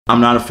I'm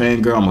not a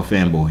fangirl, I'm a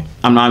fanboy.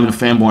 I'm not even a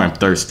fanboy, I'm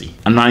thirsty.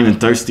 I'm not even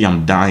thirsty,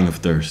 I'm dying of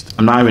thirst.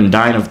 I'm not even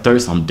dying of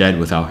thirst, I'm dead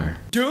without her.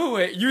 Do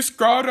it. You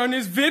scrolled on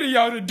this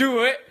video to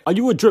do it. Are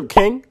you a drip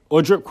king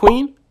or a drip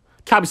queen?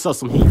 Copy yourself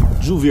some heat.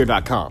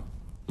 Joovier.com.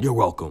 You're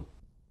welcome.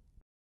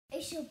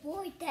 It's your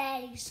boy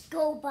Daddy,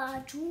 go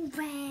by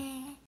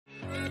Joovier.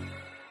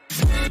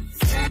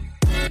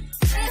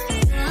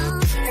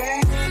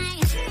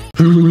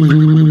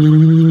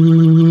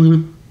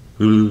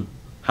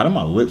 How do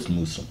my lips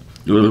move so?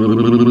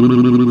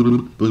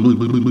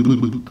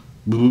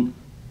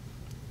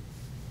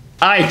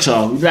 Alright,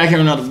 y'all, we back here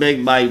with another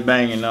big bite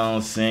bang, you know what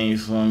I'm saying?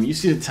 You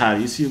see the title,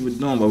 you see what we're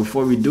doing, but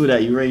before we do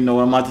that, you already know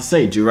what I'm about to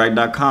say.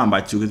 Joovier.com, buy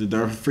 2 get the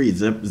dirt for free.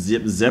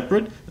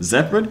 Zeppard.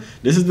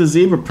 This is the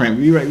zebra print.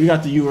 We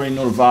got the You Already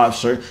Know the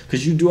Vibes shirt,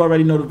 because you do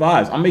already know the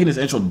vibes. I'm making this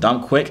intro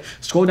dumb quick.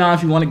 Scroll down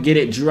if you want to get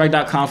it.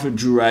 Joovier.com for the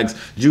Joorags,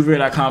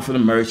 Joovier.com for the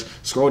merch.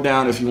 Scroll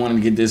down if you want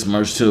to get this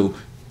merch too.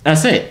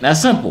 That's it.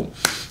 That's simple.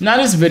 Now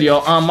this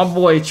video, my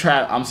boy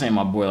I'm saying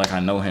my boy like I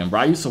know him,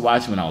 bro. I used to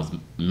watch him when I was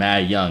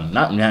mad young.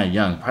 Not mad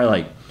young, probably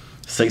like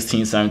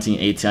 16, 17,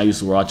 18. I used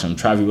to watch him.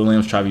 Travis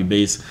Williams, Travis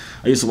Bass.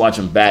 I used to watch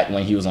him back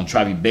when he was on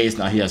Travis Bass.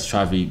 Now he has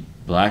Travis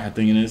Black, I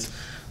think it is.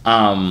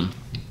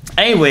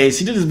 Anyways,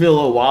 he did this video a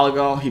little while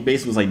ago. He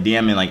basically was like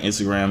DMing like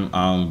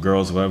Instagram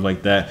girls or whatever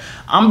like that.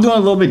 I'm doing a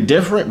little bit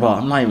different. Well,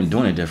 I'm not even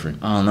doing it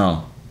different. I don't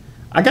know.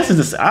 I guess it's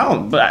just,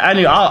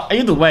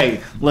 either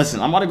way, listen,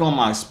 I'm about to go on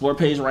my explore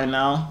page right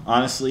now,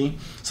 honestly.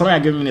 Somebody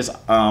had given me this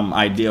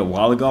idea a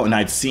while ago,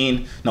 and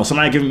somebody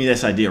had given me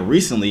this idea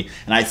recently,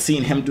 and I'd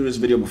seen him do this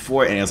video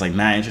before, and it was like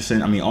mad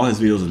interesting. I mean, all his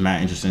videos was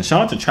mad interesting.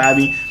 Shout out to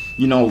Travis.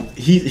 You know,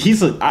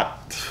 he's a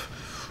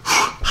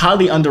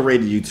highly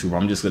underrated YouTuber.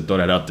 I'm just gonna throw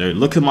that out there.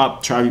 Look him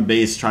up, Travis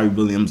Bass, Travis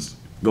Williams.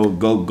 Go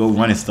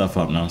run his stuff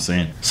up, you know what I'm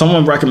saying?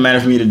 Someone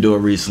recommended for me to do it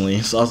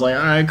recently, so I was like,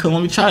 all right, cool,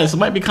 let me try this. It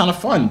might be kind of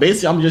fun.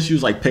 Basically, I'm just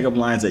use like pickup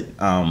lines that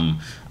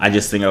I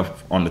just think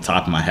of on the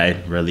top of my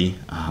head, really.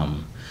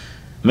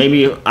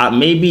 Maybe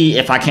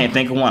if I can't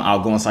think of one,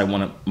 I'll go inside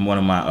one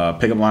of my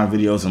pickup line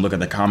videos and look at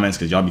the comments,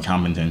 because y'all be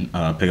commenting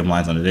pickup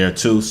lines under there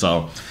too.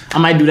 So I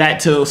might do that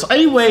too. So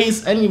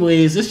anyways,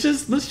 let's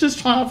just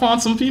try to find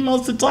some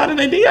females to slide in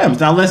their DMs.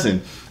 Now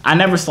listen, I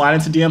never slide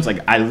into DMs. Like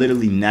I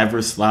literally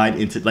never slide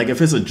into, like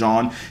if it's a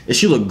John, if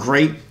she look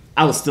great,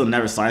 I would still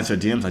never slide into her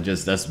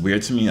DMs. That's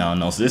weird to me. I don't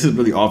know. So this is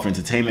really all for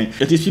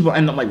entertainment. If these people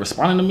end up like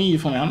responding to me, you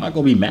feel me? I'm not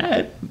gonna be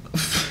mad.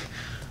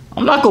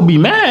 I'm not gonna be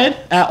mad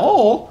at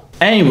all.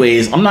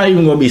 Anyways, I'm not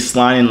even gonna be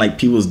sliding like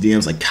people's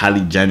DMs like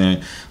Kylie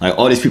Jenner, like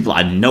all these people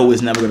I know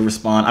is never gonna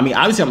respond. I mean,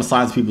 obviously I'm gonna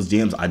slide into people's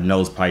DMs I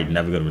know is probably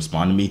never gonna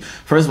respond to me.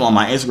 First of all,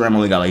 my Instagram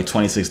only got like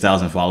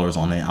 26,000 followers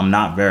on it. I'm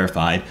not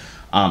verified.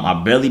 I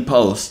barely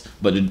post,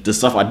 but the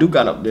stuff I do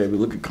got up there be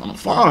looking kind of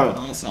fire.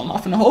 Honestly, I'm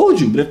not gonna hold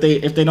you. But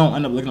if they don't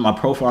end up looking at my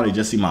profile, they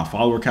just see my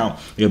follower count,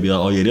 they'll be like,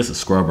 oh yeah, this is a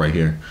scrub right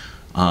here.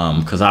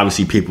 Because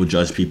obviously people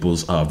judge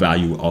people's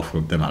value off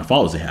of the amount of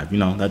followers they have. You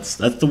know, that's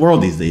the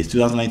world these days.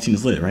 2019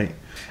 is lit, right?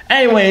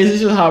 Anyways,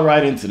 let's just hop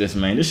right into this,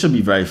 man. This should be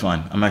very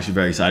fun. I'm actually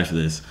very excited for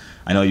this.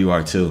 I know you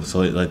are too. So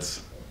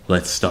let's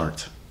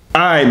start.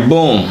 All right,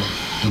 boom.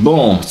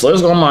 So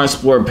let's go on my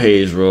explore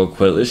page real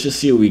quick. Let's just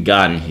see what we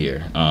got in here. You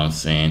know what I'm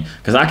saying?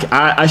 Because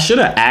I should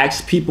have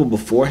asked people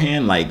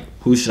beforehand, like,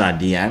 who should I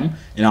DM,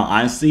 in all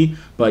honesty.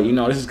 But, you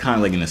know, this is kind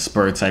of like in a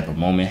spur type of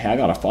moment. Hey, I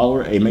got a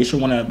follower. Hey, make sure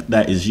one of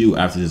that is you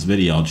after this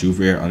video.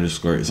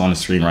 Joovier_. It's on the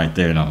screen right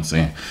there, you know what I'm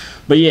saying?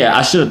 But, yeah,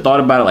 I should have thought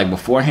about it, like,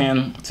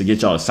 beforehand to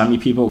get y'all to send me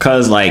people.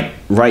 Because, like,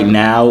 right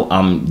now,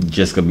 I'm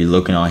just going to be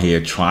looking on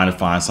here trying to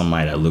find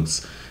somebody that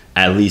looks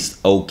at least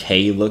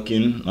okay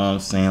looking, you know what I'm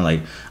saying?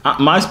 Like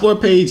my explore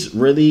page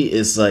really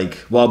is like,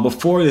 well,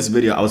 before this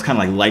video I was kind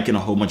of like liking a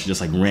whole bunch of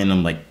just like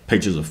random like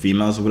pictures of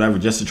females or whatever,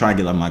 just to try and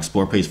get like my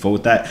explore page full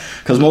with that,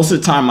 because most of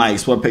the time my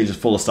explore page is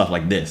full of stuff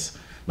like this,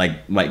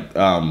 like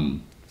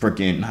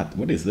freaking,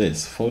 what is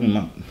this, folding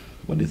up,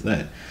 what is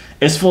that?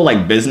 It's full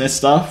like business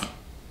stuff,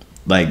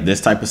 like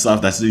this type of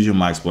stuff. That's usually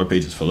my explore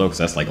page is full of, because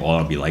that's like all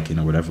I'll be liking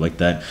or whatever like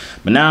that.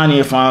 But now I need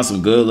to find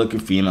some good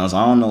looking females.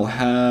 I don't know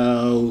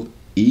how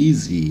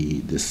easy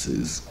this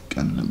is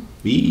gonna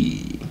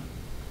be.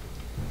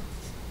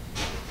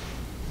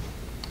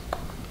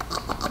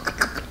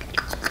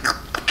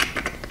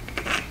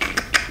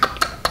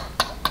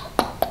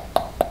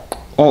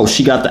 Oh,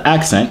 she got the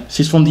accent.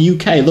 She's from the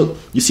UK. Look,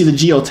 you see the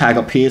geo tag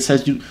up here. It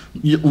says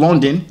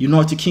London,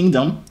 United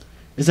Kingdom.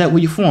 Is that where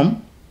you're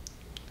from?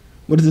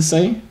 What does it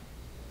say?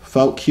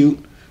 Felt cute,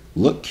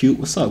 look cute.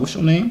 What's up? What's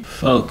your name?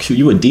 Felt cute.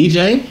 You a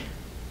DJ?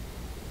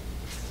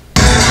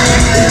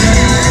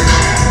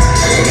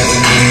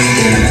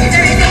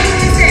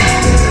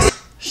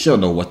 She don't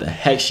know what the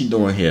heck she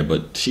doing here,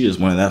 but she just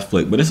wanted that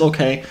flick. But it's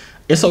okay.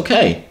 It's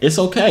okay. It's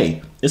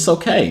okay. It's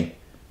okay.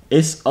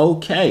 It's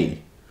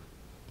okay.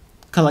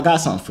 Cause I got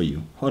something for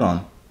you. Hold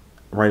on.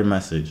 Write a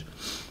message.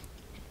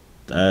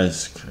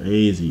 That's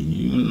crazy.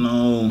 You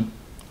know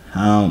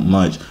how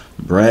much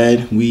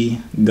bread we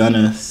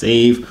gonna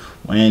save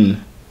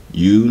when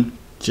you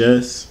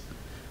just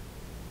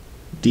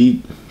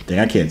dang,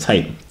 I can't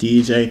type.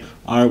 DJ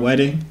our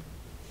wedding.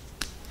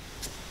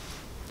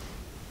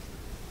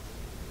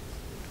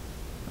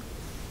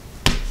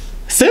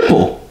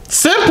 Simple.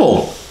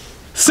 Simple.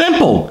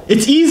 Simple.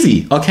 It's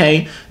easy,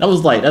 okay?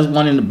 That's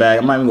one in the bag.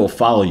 I'm not even gonna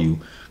follow you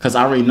because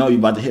I already know you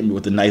about to hit me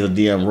with a nice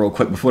DM real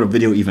quick before the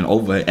video even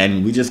over,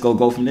 and we just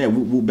go from there.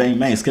 Woo bang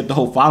bang. Skip the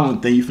whole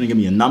following thing. You finna give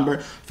me a number,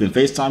 finna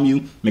FaceTime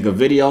you, make a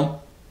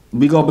video.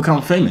 We gonna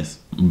become famous.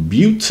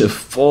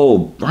 Beautiful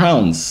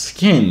brown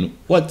skin.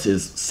 What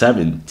is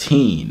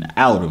 17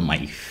 out of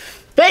my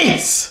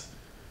face?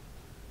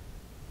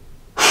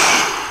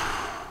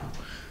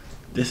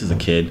 This is a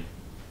kid.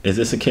 Is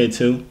this a kid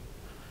too?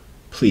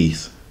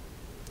 Please.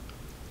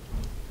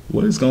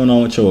 What is going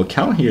on with your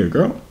account here,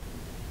 girl?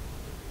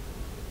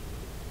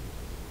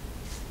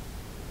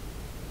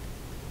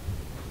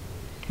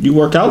 You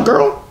work out,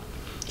 girl?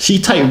 She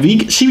type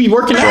vegan. She be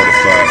working out.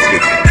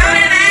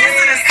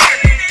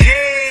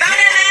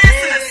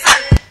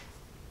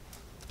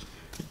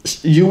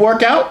 You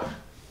work out?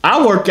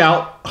 I work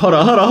out. Hold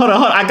on.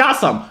 I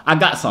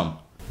got some.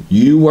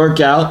 You work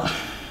out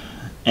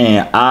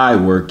and I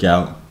work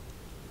out.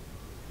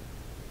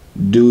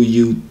 Do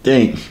you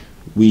think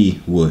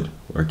we would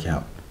work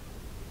out?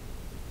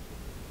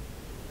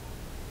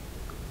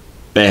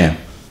 Bam.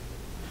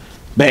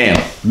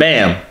 Bam.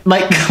 Bam.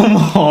 Like, come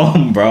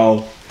on,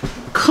 bro.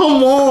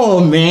 Come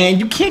on, man.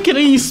 You can't get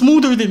any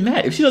smoother than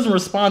that. If she doesn't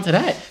respond to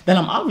that, then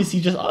I'm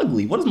obviously just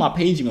ugly. What is my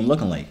page even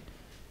looking like?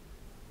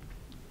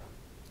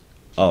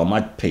 Oh,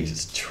 my page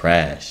is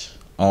trash.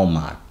 Oh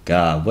my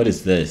God. What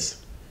is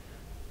this?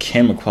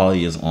 Camera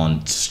quality is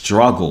on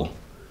struggle.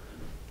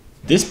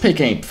 This pic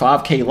ain't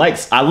 5K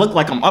likes. I look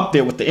like I'm up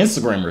there with the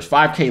Instagrammers.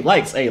 5K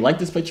likes. Hey, like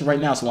this picture right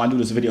now. So when I do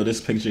this video,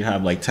 this picture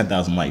have like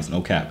 10,000 likes.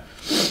 No cap.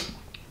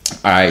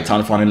 All right,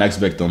 time to find the next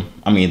victim.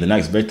 I mean, the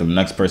next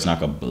person I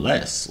could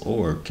bless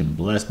or can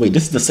bless. Wait,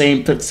 this is the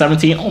same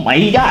 17? Oh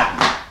my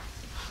God.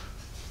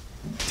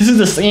 This is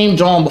the same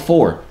John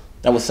before.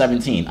 That was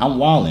 17. I'm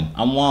wildin'.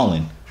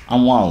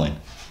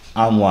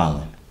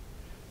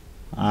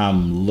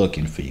 I'm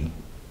looking for you.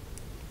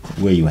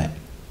 Where you at?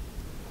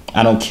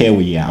 I don't care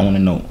where you at. I want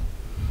to know.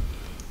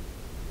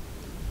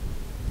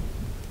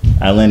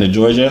 Atlanta,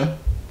 Georgia.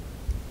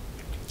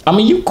 I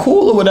mean, you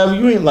cool or whatever.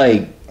 You ain't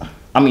like,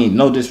 I mean,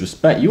 no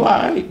disrespect. You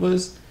alright,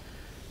 was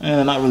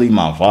not really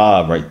my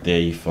vibe right there,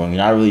 you feel me?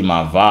 Not really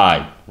my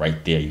vibe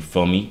right there, you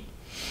feel me?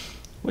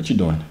 What you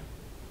doing?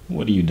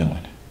 What are you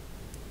doing?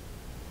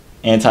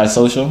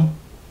 Antisocial?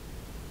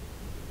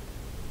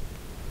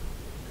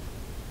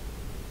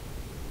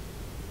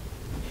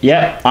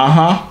 Yep,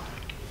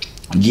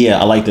 yeah,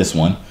 I like this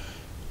one.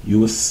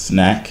 You a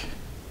snack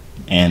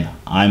and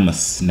I'm a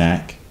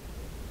snack.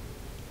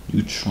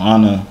 You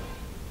tryna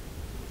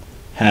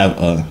have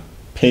a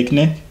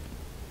picnic?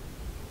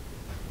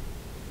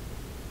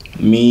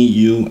 Me,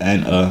 you,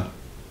 and a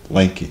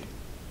blanket.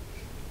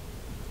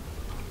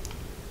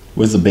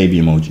 Where's the baby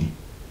emoji?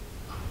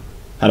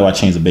 How do I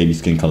change the baby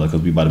skin color?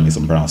 Because we about to make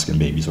some brown skin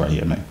babies right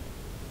here, man.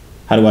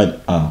 How do I,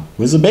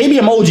 where's the baby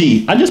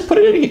emoji? I just put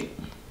it in here.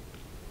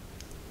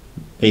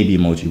 Baby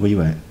emoji, where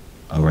you at?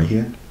 Oh, right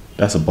here?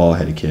 That's a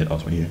bald-headed kid. Oh,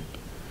 it's right here.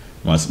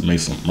 Wants to make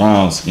some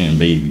brown skin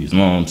babies. You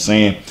know what I'm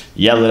saying?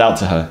 Yell it out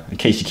to her in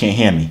case she can't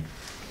hear me.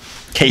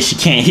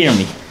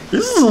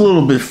 This is a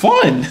little bit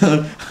fun.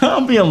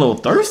 I'm being a little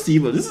thirsty,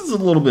 but this is a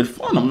little bit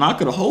fun. I'm not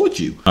gonna hold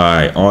you. All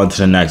right, on to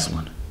the next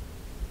one.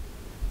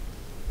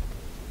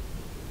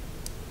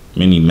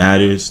 Many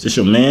matters. This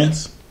your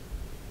mans?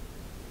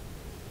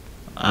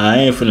 I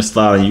ain't finna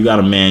slide on you. You got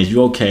a mans.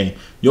 You okay?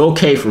 You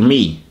okay for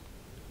me?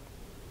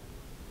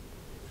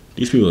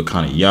 These people are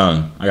kind of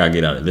young. I gotta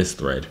get out of this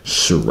thread.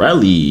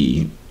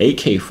 Shirelli,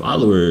 8K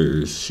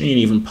followers. She ain't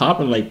even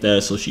popping like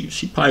that, so she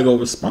probably gonna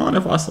respond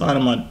if I slide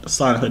in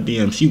her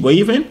DM. She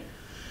waving?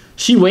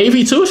 She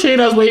wavy too? She ain't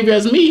as wavy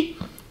as me.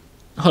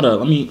 Hold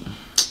up,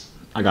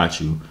 I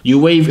got you. You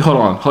wavy, hold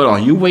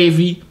on. You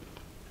wavy,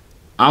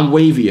 I'm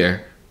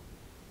wavier.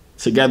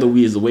 Together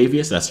we is the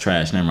waviest? That's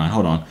trash, never mind.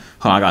 Hold on,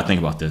 I gotta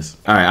think about this.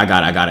 All right, I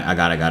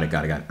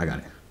got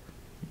it.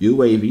 You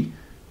wavy,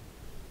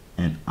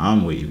 and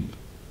I'm wavy.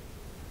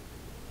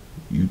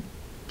 You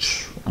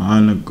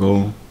trying to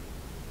go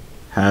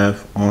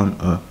have on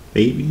a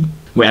baby?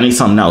 Wait, I need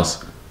something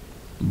else.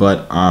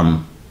 But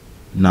I'm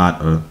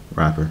not a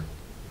rapper.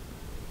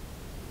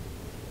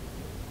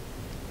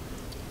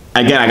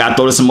 Again, I gotta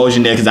throw this emoji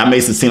in there because that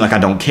makes it seem like I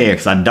don't care.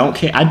 Because I don't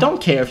care. I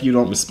don't care if you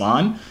don't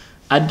respond.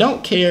 I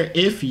don't care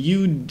if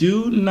you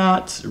do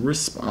not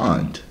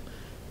respond.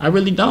 I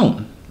really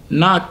don't.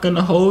 Not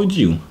gonna hold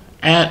you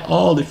at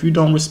all if you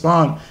don't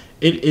respond.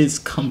 It is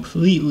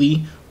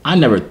completely... I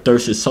never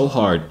thirsted so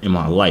hard in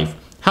my life.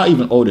 How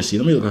even old is she?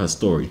 Let me look at her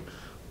story.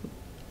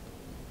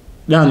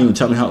 They don't even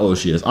tell me how old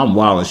she is. I'm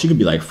wildin'. She could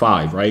be like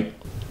 5, right?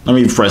 Let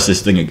me press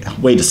this thing again.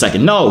 Wait a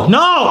second.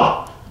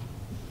 No!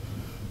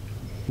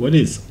 What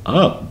is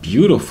up,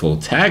 beautiful?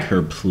 Tag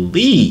her,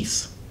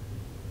 please.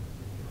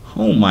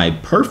 Oh, my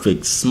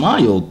perfect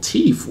smile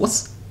teeth.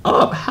 What's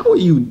up? How are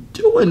you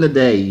doing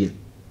today?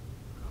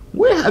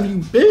 Where have you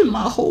been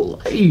my whole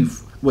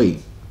life?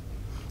 Wait.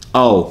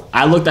 Oh,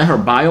 I looked at her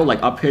bio,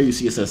 like up here, you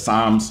see it says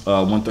Psalms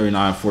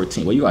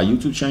 139:14. Well, you got a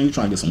YouTube channel, you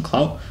trying to get some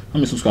clout? How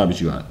many subscribers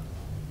you got?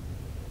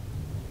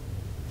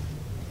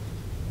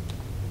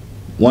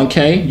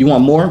 1K? You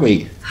want more?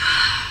 Wait.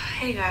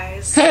 Hey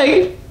guys.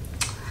 Hey.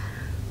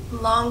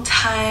 Long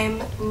time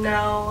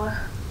no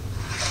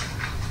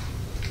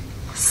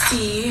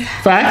see.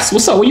 Facts.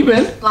 What's up? Where you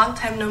been? Long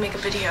time no make a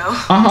video.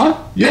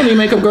 You don't need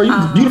makeup, girl.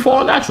 You beautiful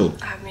all natural.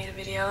 I haven't made a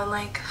video in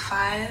like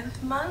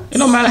 5 months. It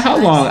don't matter how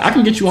long. I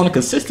can get you on a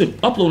consistent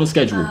uploading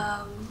schedule.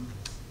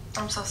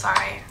 I'm so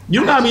sorry.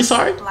 You don't gotta be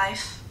sorry.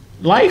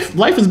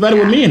 Life is better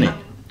with me in it.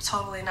 I'm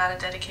totally not a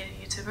dedicated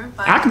YouTuber,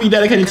 but I can be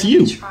dedicated to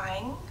you.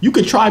 Trying. You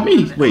could try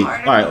me. Wait. All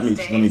right.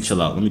 Let me chill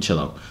out.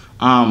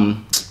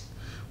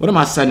 What am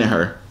I sending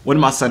her?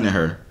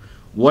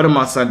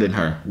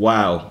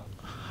 Wow.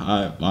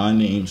 Hi, my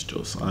name's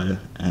Josiah,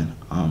 and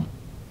I'm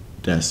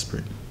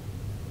desperate.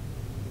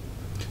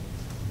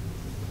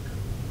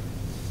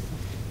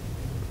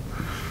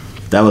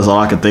 That was all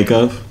I could think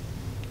of.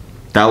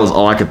 That was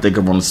all I could think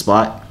of on the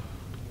spot.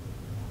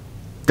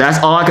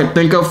 That's all I could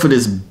think of for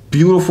this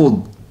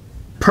beautiful,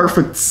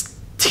 perfect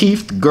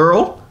teethed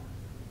girl.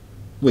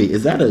 Wait,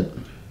 is that a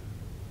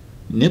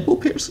nipple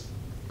piercing?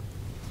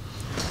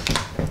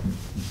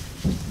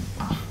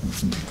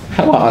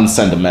 How do I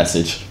unsend a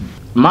message?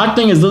 My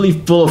thing is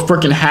literally full of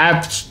freaking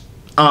half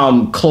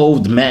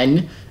clothed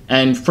men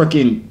and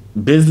freaking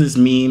business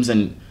memes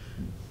and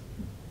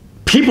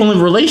people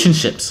in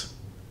relationships.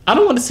 I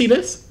don't want to see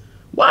this.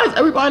 Why is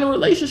everybody in a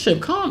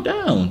relationship? Calm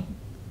down.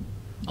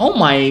 Oh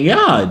my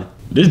god.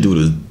 This dude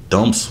is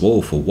dumb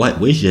swole for what?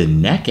 Where's your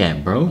neck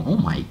at, bro? Oh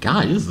my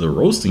god, this is a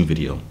roasting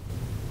video.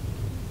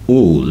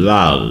 Ooh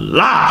la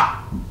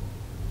la.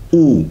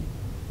 Ooh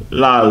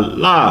la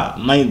la.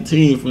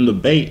 19 from the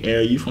Bay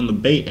Area. You from the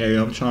Bay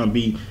Area. I'm trying to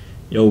be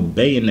yo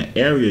Bay in the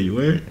area, you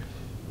heard?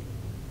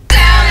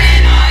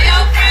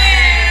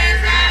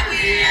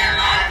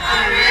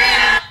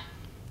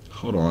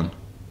 Hold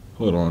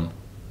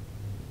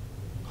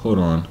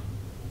on.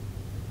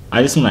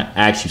 I just want to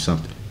ask you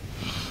something.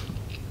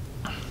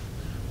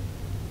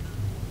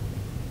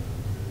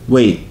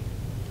 Wait,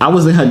 I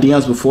was in her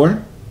DMs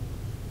before?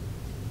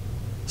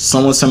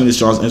 Someone sent me this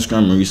John's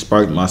Instagram and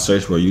resparked my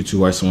search for a YouTube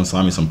where someone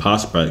sent me some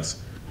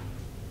prospects.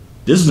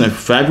 This was in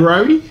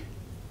February?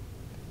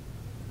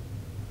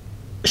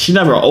 She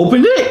never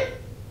opened it?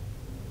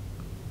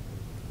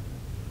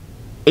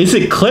 Is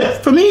it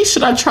clipped for me?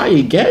 Should I try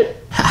again?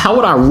 How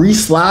would I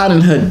re-slide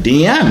in her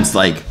DMs?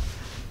 Like,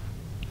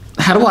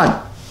 how do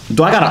I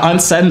gotta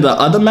unsend the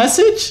other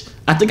message?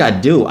 I think I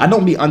do. I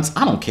don't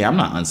care. I'm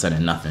not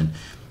unsending nothing.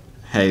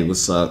 Hey,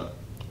 what's up?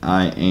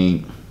 I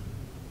ain't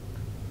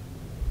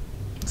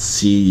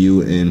see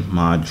you in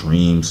my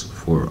dreams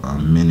for a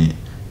minute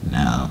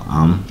now.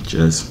 I'm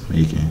just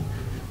making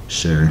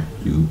sure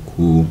you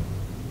cool.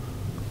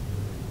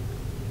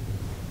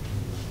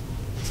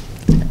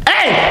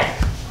 Hey!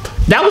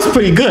 That was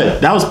pretty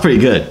good. That was pretty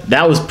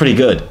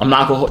good. I'm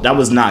not gonna, that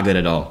was not good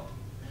at all.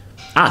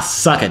 I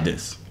suck at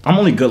this. I'm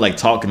only good like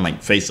talking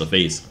like face to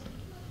face.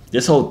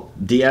 This whole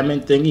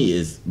DMing thingy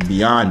is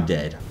beyond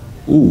dead.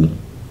 Ooh,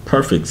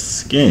 perfect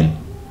skin.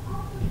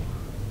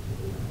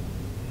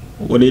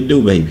 What it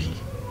do, baby?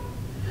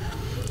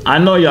 I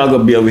know y'all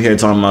gonna be over here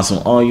talking about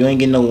some, oh, you ain't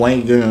getting no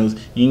white girls.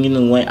 You ain't getting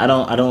no white. I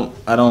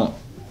don't.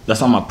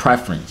 That's not my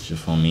preference, you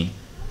feel me?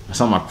 That's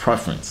not my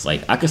preference.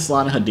 Like, I could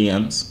slide in her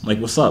DMs. Like,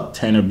 what's up,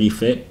 Tanner B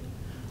Fit?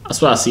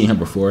 That's what I've seen her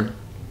before.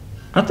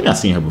 I think I've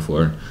seen her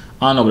before.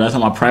 I don't know, but that's not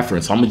my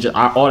preference. So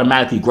I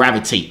automatically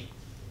gravitate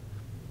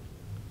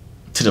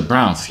to the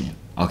brown skin,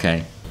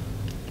 okay?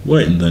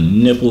 What in the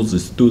nipples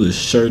is through the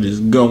shirt is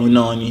going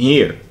on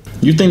here?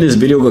 You think this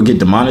video gonna get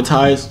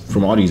demonetized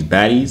from all these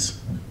baddies?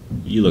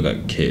 You look like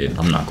a kid.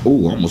 I'm not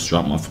cool. I almost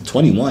dropped my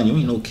 21. You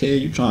ain't no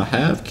kid. You trying to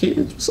have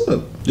kids? What's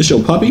up? This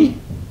your puppy?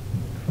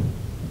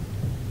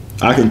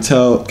 I can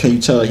tell. Can you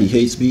tell he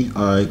hates me?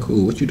 All right,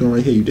 cool. What you doing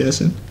right here? You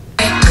dancing?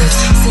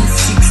 Since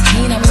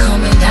 16, I'm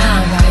coming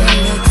down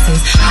right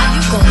Alexis. How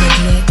you gonna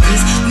neglect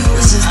this? You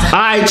was just all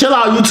right, chill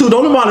out, you two.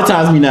 Don't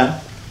demonetize me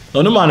now.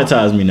 Don't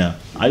demonetize me now.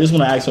 I just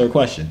want to ask her a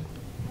question.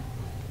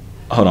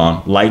 Hold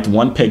on. Liked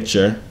one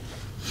picture.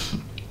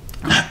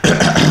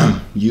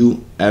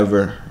 You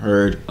ever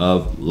heard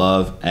of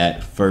love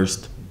at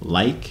first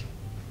like?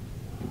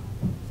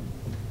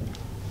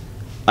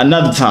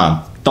 Another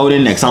time. Throw it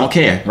in there, 'cause I don't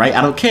care, right? I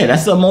don't care.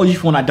 That's the emoji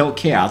for when I don't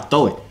care. I'll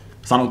throw it,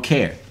 'cause I don't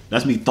care.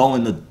 That's me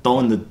throwing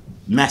the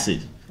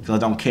message, 'cause I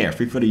don't care.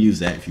 Free for to use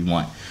that if you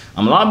want.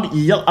 A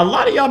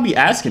lot of y'all be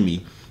asking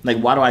me, like,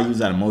 why do I use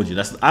that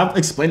emoji? I've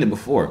explained it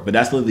before, but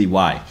that's literally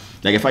why.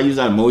 Like, if I use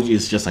that emoji,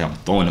 it's just like I'm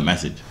throwing a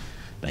message.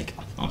 Like,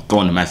 I'm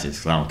throwing the message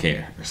because I don't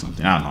care or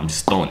something. I don't know. I'm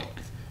just throwing it.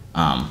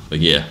 But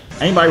yeah.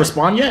 Anybody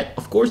respond yet?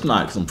 Of course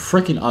not, because I'm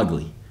freaking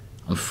ugly.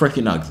 I'm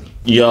freaking ugly.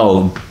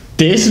 Yo,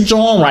 this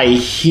joint right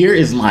here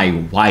is my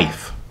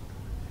wife.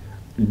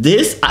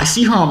 I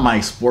see her on my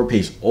explore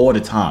page all the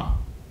time.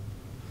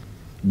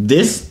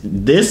 This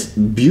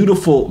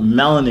beautiful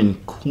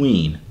melanin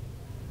queen.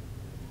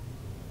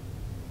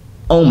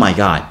 Oh my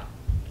god.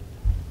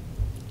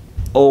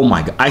 Oh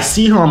my god. I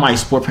see her on my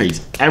explore page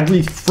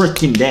every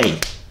freaking day.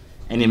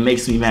 And it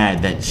makes me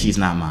mad that she's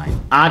not mine.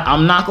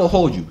 I'm not gonna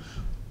hold you.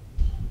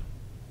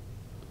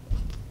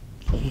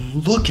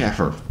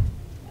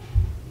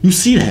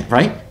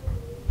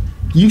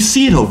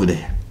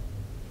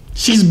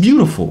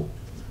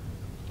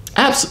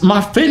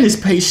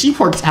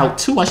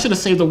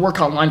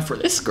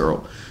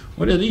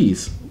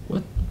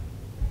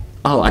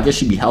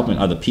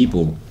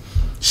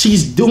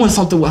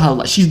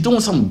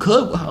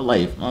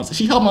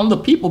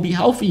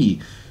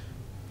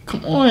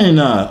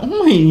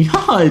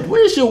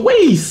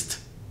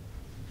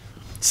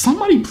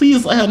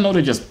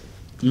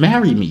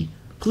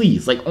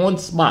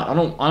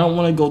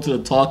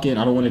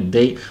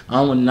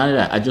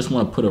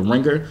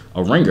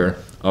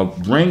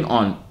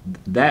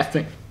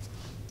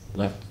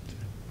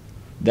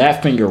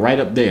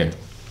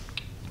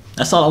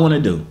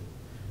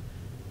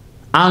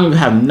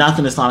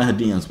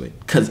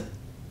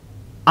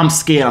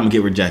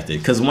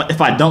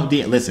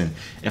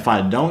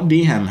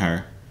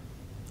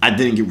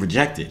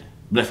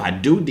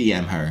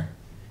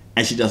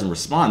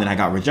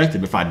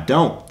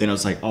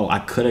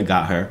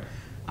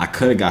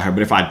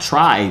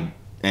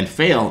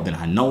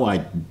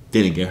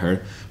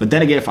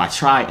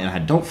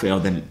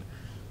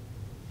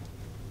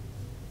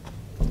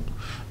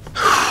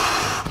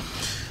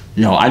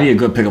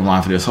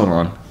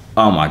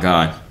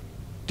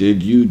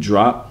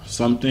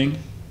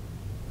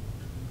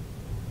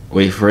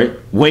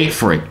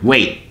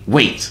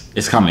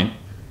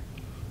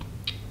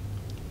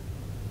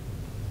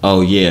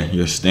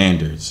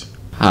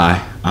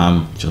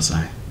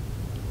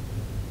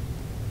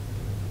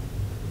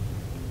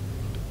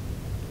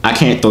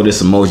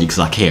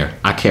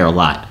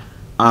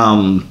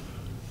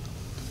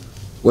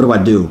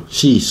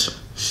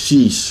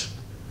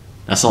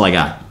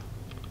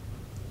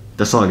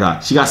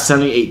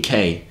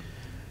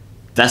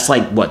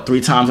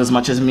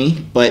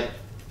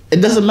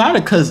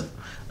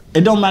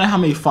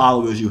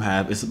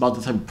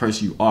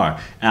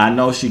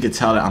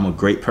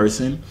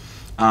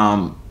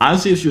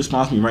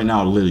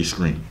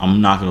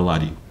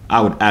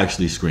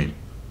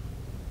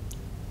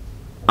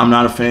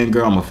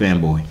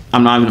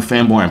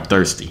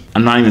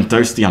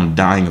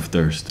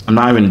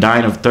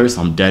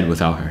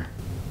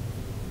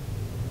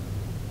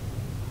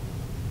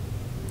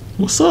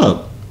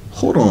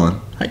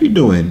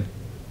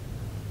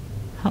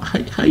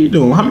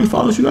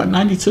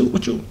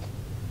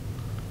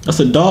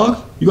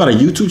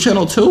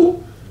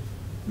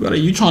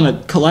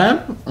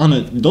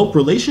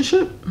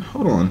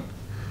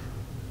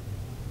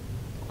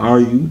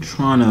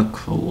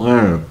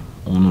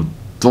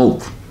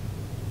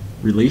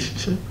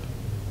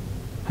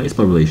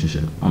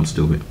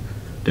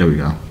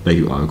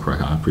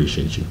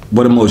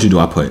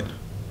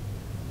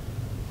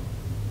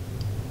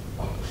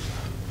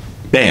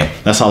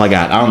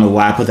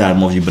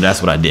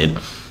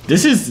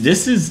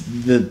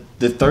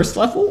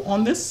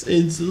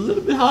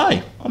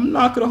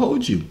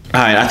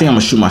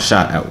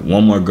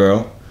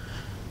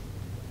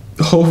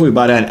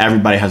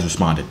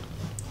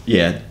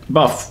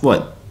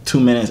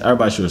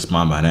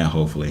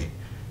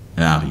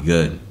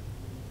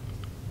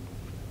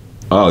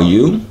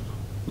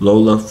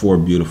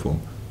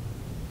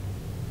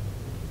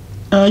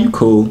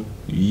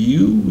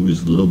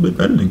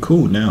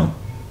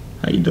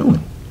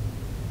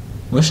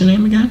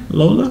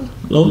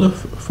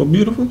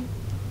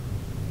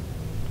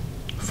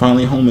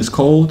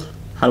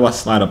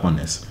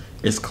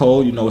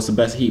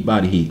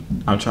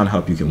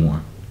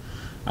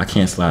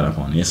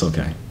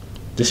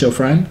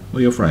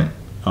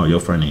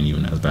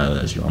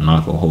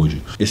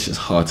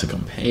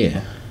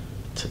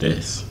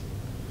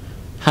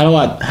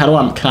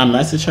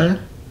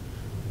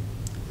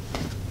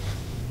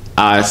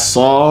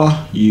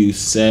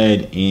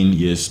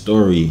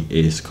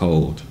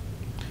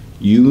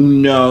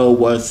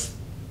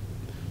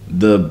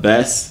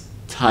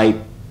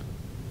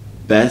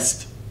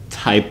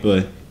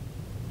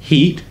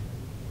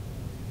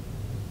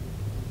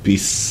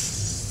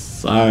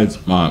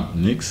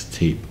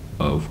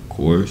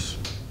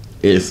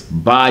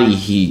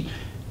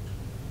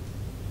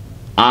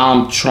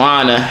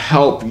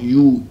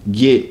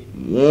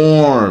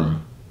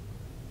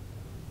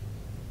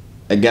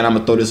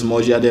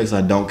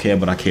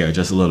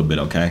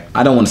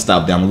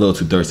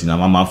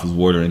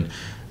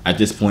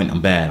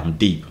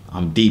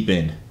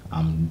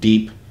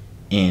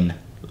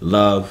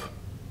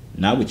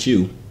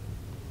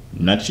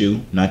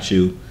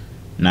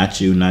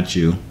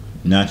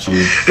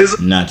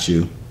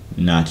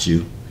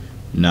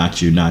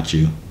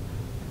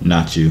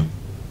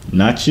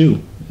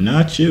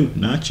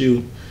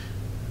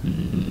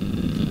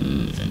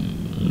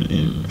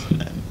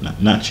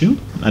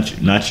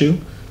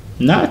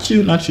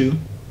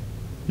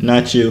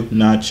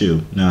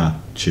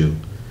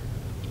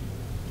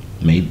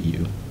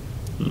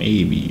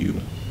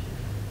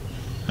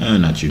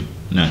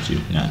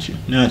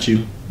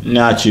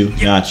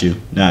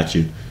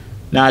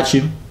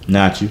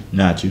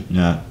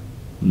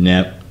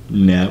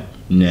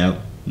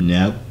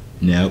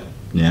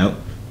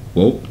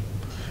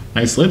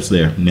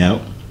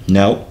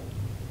 No.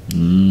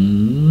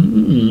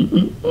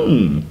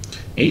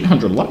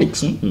 800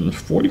 likes.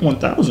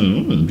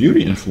 41,000.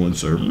 Beauty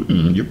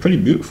influencer. You're pretty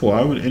beautiful.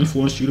 I would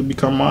influence you to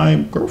become my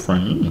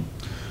girlfriend.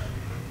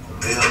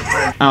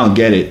 I don't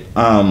get it.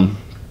 I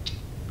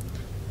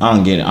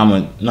don't get it.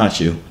 Not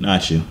you.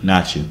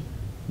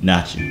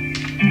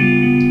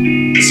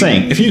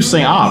 Sing. If you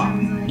sing,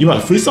 you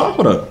about to freestyle?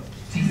 What up?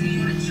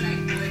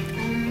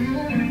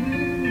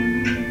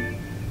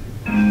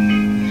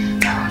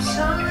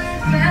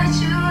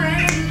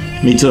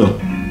 Me too.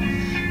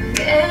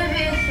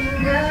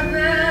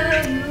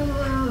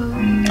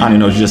 I don't even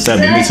know what you just said,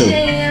 but me too.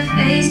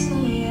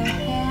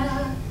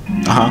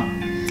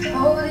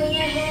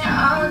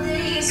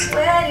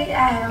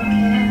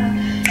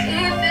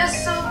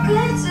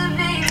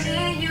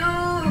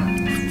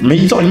 Me,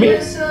 you talking to me?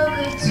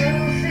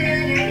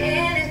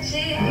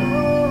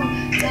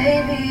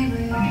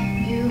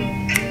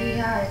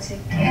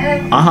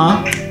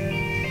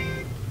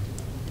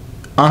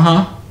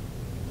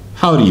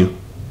 How old are you?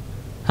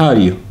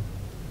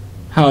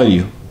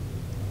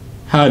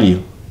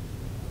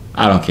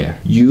 I don't care.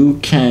 You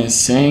can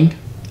sing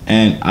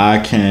and I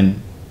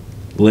can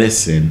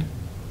listen.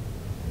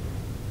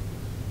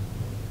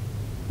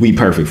 We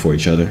perfect for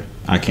each other.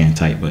 I can't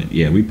type, but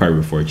yeah, we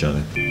perfect for each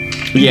other.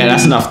 Yeah,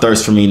 that's enough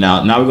thirst for me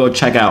now. Now we go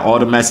check out all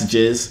the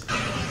messages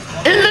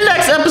in the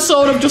next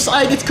episode of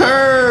Josiah Gets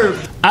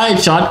Curved.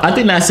 Alright, y'all, I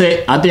think that's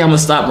it. I think I'm gonna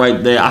stop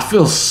right there. I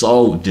feel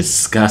so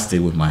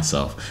disgusted with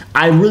myself.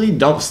 I really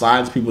don't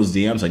slide into people's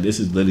DMs. Like, this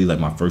is literally like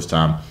my first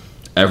time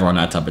ever on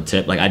that type of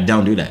tip. Like, I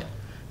don't do that.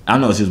 I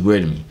don't know, it's just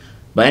weird to me.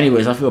 But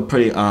anyways, I feel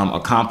pretty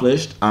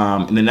accomplished.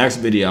 In the next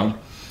video,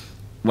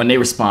 when they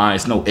respond,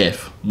 it's no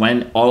if.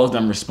 When all of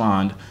them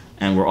respond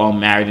and we're all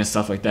married and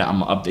stuff like that, I'm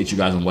gonna update you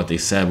guys on what they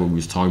said, what we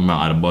was talking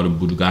about. Know what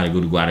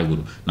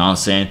I'm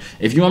saying?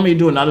 If you want me to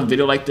do another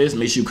video like this,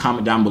 make sure you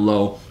comment down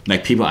below,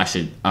 like people I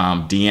should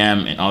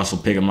DM, and also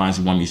pick up lines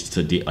you want me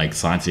to like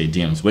sign to your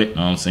DMs with.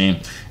 Know what I'm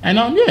saying? And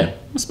yeah,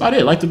 that's about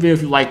it. Like the video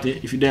if you liked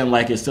it. If you didn't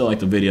like it, still like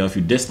the video. If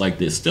you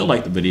disliked it, still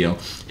like the video.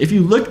 If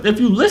you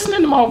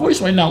listening to my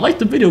voice right now, like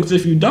the video, because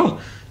if you don't,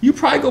 you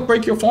probably go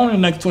break your phone in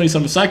the next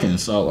 27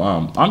 seconds. So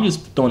I'm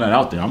just throwing that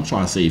out there. I'm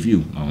trying to save you.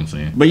 Know what I'm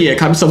saying? But yeah,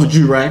 copy yourself a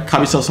Joovier.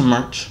 Copy yourself some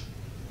merch.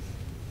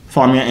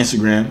 Follow me on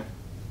Instagram.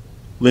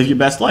 Live your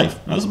best life.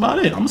 That's about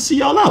it. I'm gonna see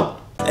y'all out.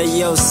 Hey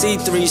yo,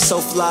 C3 so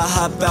fly,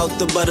 hop out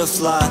the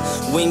butterfly.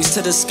 Wings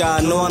to the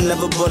sky, no I'm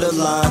never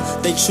borderline.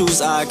 They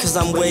choose I, cause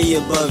I'm way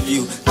above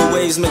you. The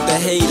waves make the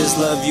haters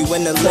love you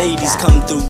when the ladies come through.